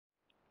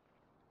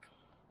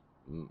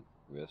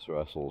Miss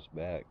Russell's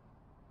back.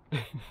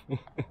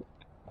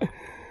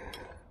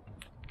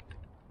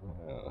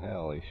 Well,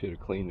 hell, he should have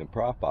cleaned the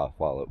prop off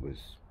while it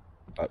was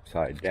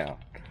upside down.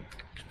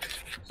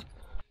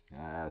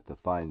 I have to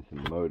find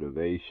some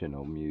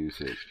motivational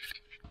music.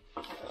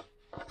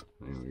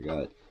 And we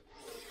got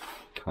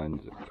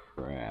tons of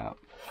crap.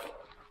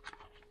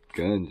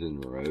 Guns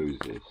N'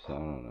 Roses, I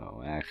don't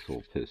know.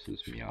 Axl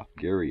pisses me off.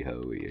 Gary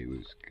Hoey, he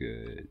was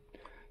good.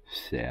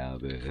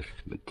 Sabbath,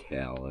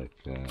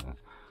 Metallica,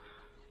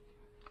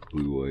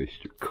 Blue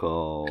Oyster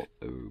Cult,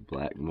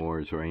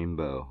 Blackmore's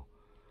Rainbow.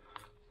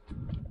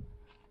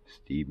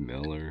 Steve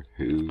Miller,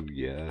 Who,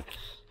 yes.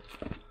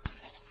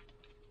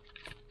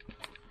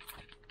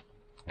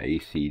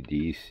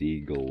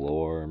 AC/DC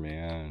galore,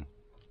 man.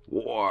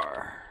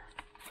 War.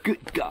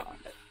 Good God.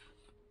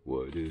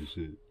 What is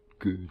it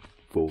good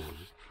for?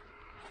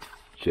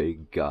 Jay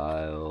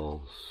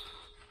Giles.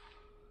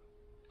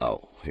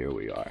 Oh, here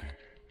we are.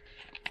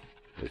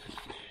 This is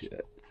the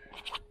shit.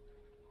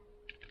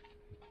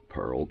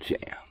 Pearl Jam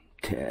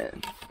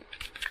 10.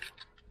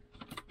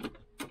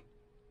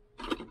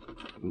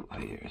 Ooh,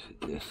 there's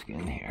a disc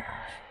in here.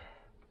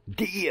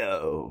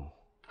 Dio!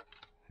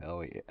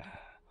 Hell yeah.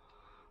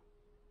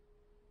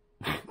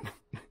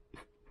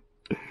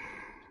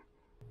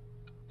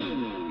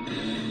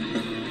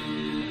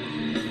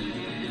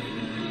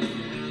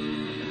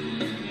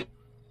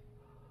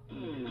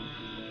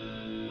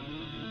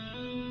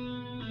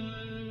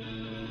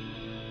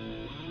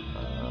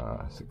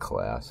 It's a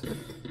classic.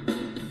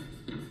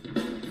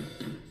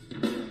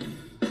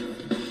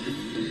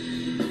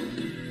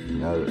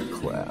 Another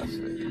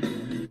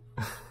classic.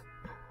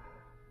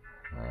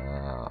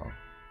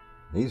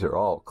 These are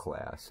all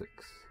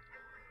classics.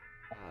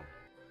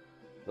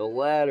 The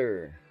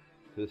ladder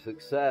to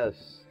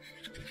success.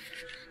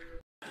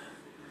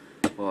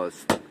 Well,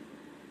 it's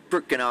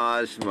frickin'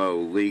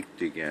 Osmo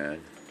leaked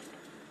again.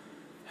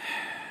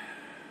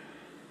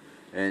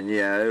 And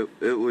yeah,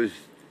 it was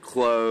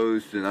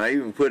closed, and I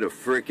even put a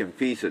frickin'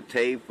 piece of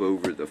tape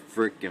over the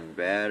frickin'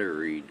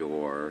 battery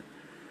door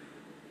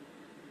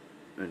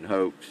in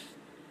hopes,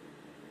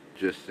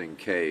 just in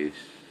case.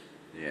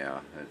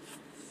 Yeah, it's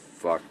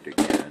fucked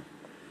again.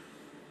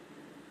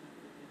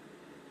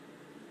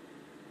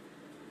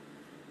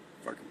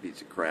 Fucking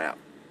piece of crap.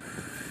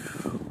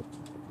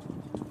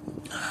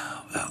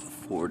 About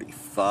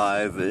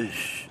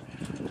 45-ish.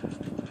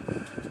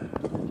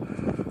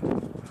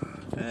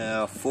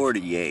 Yeah,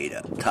 48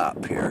 up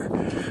top here.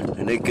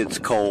 And it gets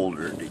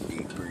colder the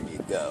deeper you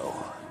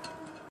go.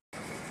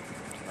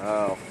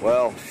 Oh,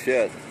 well,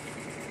 shit.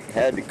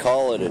 Had to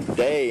call it a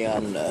day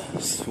on the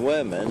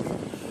swimming.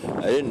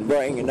 I didn't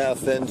bring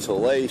enough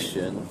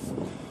insulation.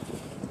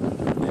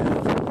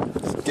 Yeah,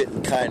 it's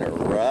getting kind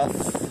of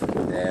rough.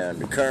 And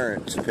the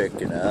current's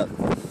picking up.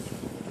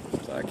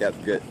 So I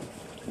kept getting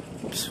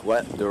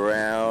swept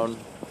around.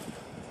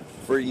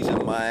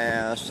 Freezing my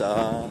ass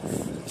off.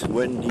 It's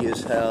windy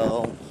as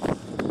hell.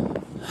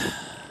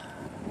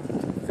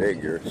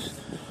 Figures.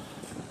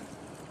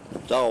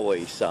 It's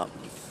always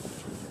something.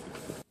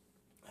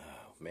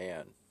 Oh,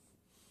 man.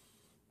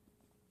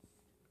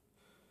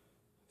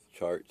 The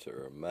charts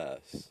are a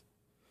mess.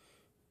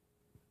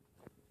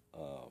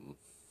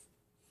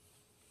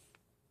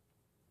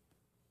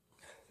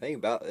 Thing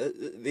about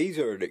it, these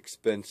are an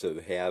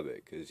expensive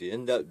habit because you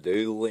end up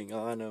doodling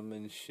on them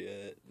and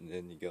shit, and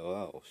then you go,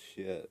 oh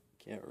shit,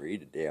 can't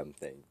read a damn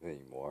thing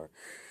anymore.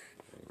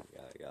 And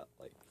I got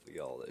like, look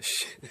at all this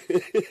shit.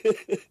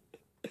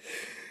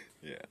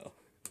 Yeah.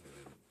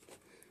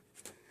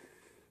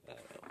 I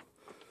don't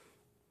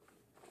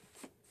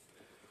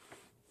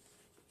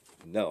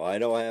know. No, I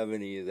don't have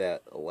any of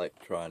that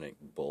electronic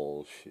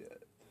bullshit.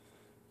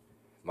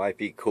 Might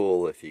be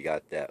cool if you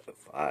got that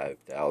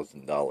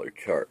 $5,000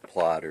 chart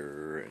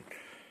plotter and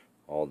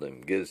all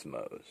them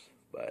gizmos,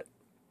 but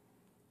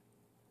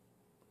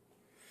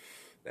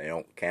they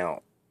don't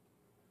count.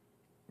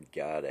 You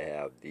gotta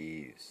have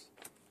these.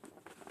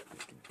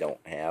 If you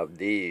don't have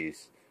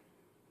these,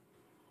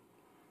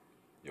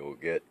 you'll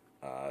get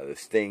the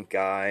stink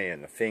eye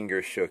and the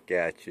finger shook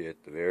at you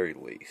at the very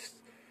least.